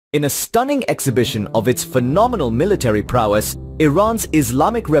In a stunning exhibition of its phenomenal military prowess, Iran's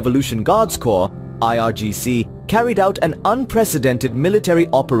Islamic Revolution Guards Corps, IRGC, carried out an unprecedented military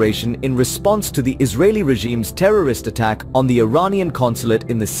operation in response to the Israeli regime's terrorist attack on the Iranian consulate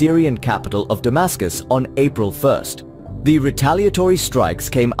in the Syrian capital of Damascus on April 1st. The retaliatory strikes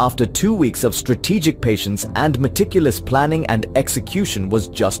came after 2 weeks of strategic patience, and meticulous planning and execution was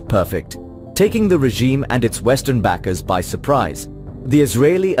just perfect, taking the regime and its Western backers by surprise. The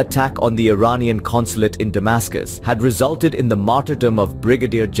Israeli attack on the Iranian consulate in Damascus had resulted in the martyrdom of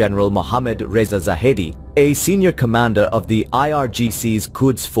Brigadier General Mohammad Reza Zahedi, a senior commander of the IRGC's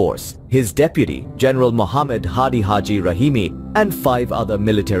Quds force, his deputy, General Mohammad Hadi Haji Rahimi, and 5 other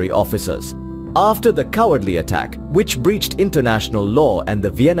military officers. After the cowardly attack, which breached international law and the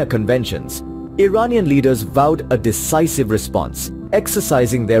Vienna Conventions, Iranian leaders vowed a decisive response,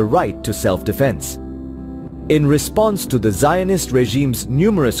 exercising their right to self-defense. In response to the Zionist regime's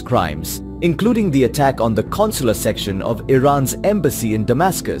numerous crimes, including the attack on the consular section of Iran's embassy in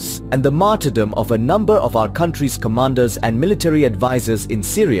Damascus and the martyrdom of a number of our country's commanders and military advisors in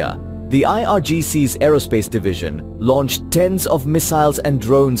Syria, the IRGC's aerospace division launched tens of missiles and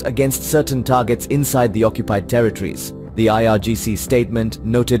drones against certain targets inside the occupied territories, the IRGC statement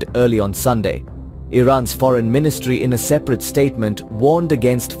noted early on Sunday. Iran's foreign ministry in a separate statement warned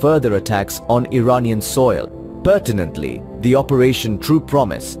against further attacks on Iranian soil. Pertinently, the Operation True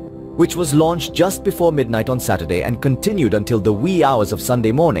Promise, which was launched just before midnight on Saturday and continued until the wee hours of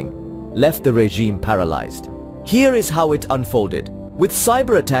Sunday morning, left the regime paralyzed. Here is how it unfolded, with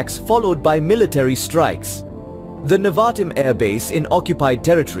cyber attacks followed by military strikes. The Nevatim Air Base in occupied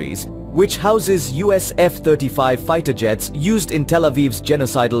territories, which houses US F-35 fighter jets used in Tel Aviv's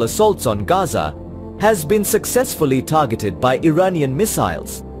genocidal assaults on Gaza, has been successfully targeted by Iranian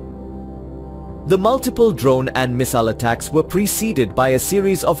missiles. The multiple drone and missile attacks were preceded by a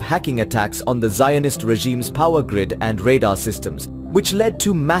series of hacking attacks on the Zionist regime's power grid and radar systems, which led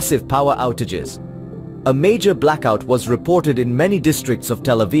to massive power outages. A major blackout was reported in many districts of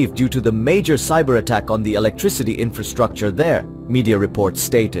Tel Aviv due to the major cyber attack on the electricity infrastructure there, media reports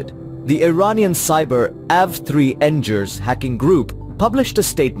stated. The Iranian cyber AV3 Engers hacking group published a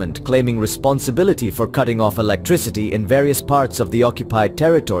statement claiming responsibility for cutting off electricity in various parts of the occupied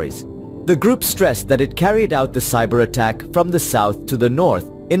territories. The group stressed that it carried out the cyber attack from the south to the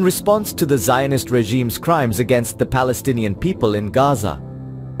north in response to the Zionist regime's crimes against the Palestinian people in Gaza.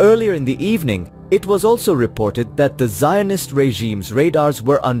 Earlier in the evening, it was also reported that the Zionist regime's radars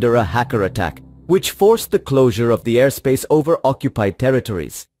were under a hacker attack, which forced the closure of the airspace over occupied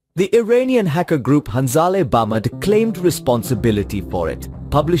territories. The Iranian hacker group Hanzale Bamad claimed responsibility for it,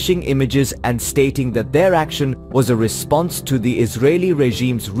 publishing images and stating that their action was a response to the Israeli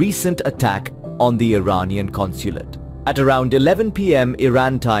regime's recent attack on the Iranian consulate. At around 11 p.m.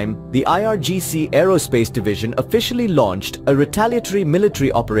 Iran time, the IRGC Aerospace Division officially launched a retaliatory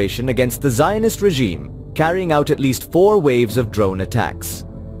military operation against the Zionist regime, carrying out at least 4 waves of drone attacks.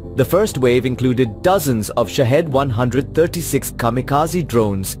 The first wave included dozens of Shahed 136 kamikaze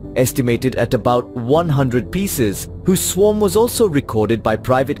drones, estimated at about 100 pieces, whose swarm was also recorded by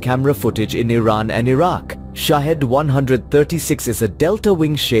private camera footage in Iran and Iraq. Shahed 136 is a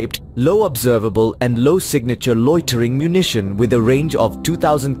delta-wing-shaped, low-observable and low-signature loitering munition with a range of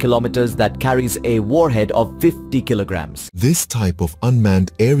 2,000 kilometers that carries a warhead of 50 kilograms. This type of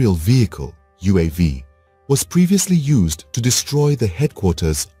unmanned aerial vehicle, UAV, was previously used to destroy the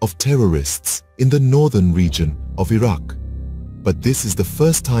headquarters of terrorists in the northern region of Iraq. But this is the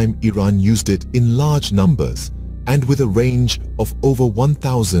first time Iran used it in large numbers and with a range of over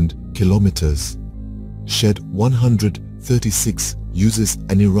 1,000 kilometers. Shahed 136 uses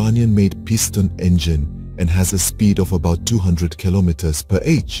an Iranian-made piston engine and has a speed of about 200 kilometers per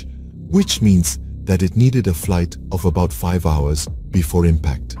h, which means that it needed a flight of about 5 hours before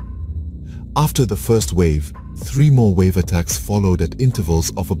impact. After the first wave, 3 more wave attacks followed at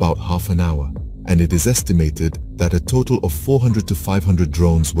intervals of about half an hour, and it is estimated that a total of 400 to 500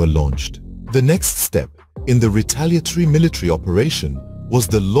 drones were launched. The next step in the retaliatory military operation was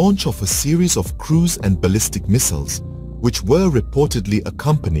the launch of a series of cruise and ballistic missiles, which were reportedly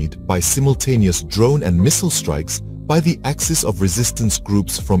accompanied by simultaneous drone and missile strikes by the axis of resistance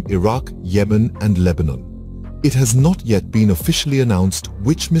groups from Iraq, Yemen and Lebanon. It has not yet been officially announced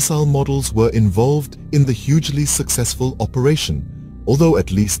which missile models were involved in the hugely successful operation, although at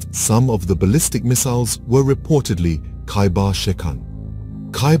least some of the ballistic missiles were reportedly Khaibar-Shekan.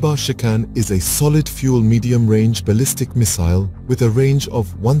 Khaibar-Shekan is a solid-fuel medium-range ballistic missile with a range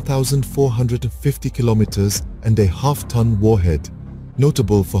of 1,450 kilometers and a half-ton warhead,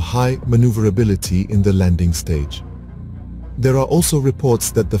 notable for high maneuverability in the landing stage. There are also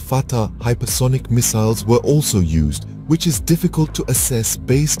reports that the Fatah hypersonic missiles were also used, which is difficult to assess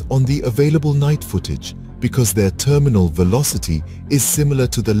based on the available night footage because their terminal velocity is similar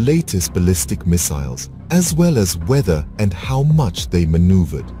to the latest ballistic missiles, as well as whether and how much they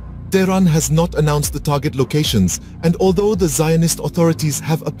maneuvered. Tehran has not announced the target locations, and although the Zionist authorities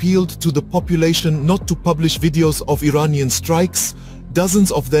have appealed to the population not to publish videos of Iranian strikes,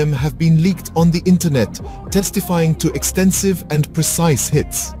 dozens of them have been leaked on the internet, testifying to extensive and precise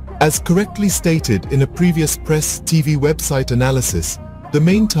hits. As correctly stated in a previous Press TV website analysis, the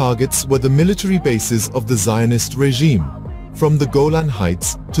main targets were the military bases of the Zionist regime, from the Golan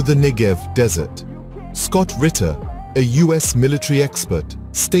Heights to the Negev Desert. Scott Ritter, a US military expert,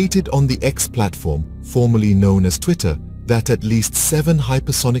 stated on the X platform, formerly known as Twitter, that at least 7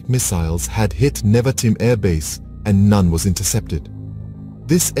 hypersonic missiles had hit Nevatim Air Base and none was intercepted.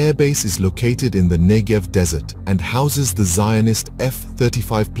 This airbase is located in the Negev Desert and houses the Zionist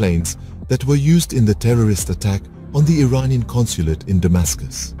F-35 planes that were used in the terrorist attack on the Iranian consulate in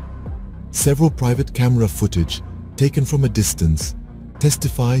Damascus. Several private camera footage taken from a distance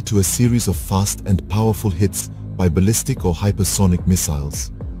testify to a series of fast and powerful hits by ballistic or hypersonic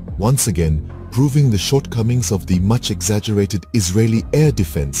missiles, once again proving the shortcomings of the much exaggerated Israeli air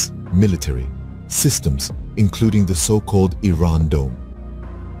defense military systems, including the so-called Iran Dome.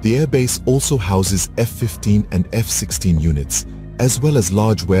 The airbase also houses F-15 and F-16 units, as well as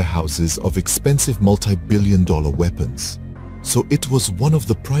large warehouses of expensive multi-billion-dollar weapons. So it was one of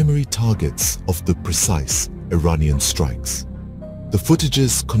the primary targets of the precise Iranian strikes. The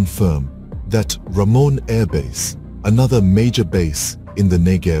footages confirm that Ramon Air Base, another major base in the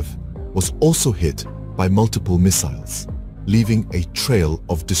Negev, was also hit by multiple missiles, leaving a trail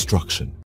of destruction.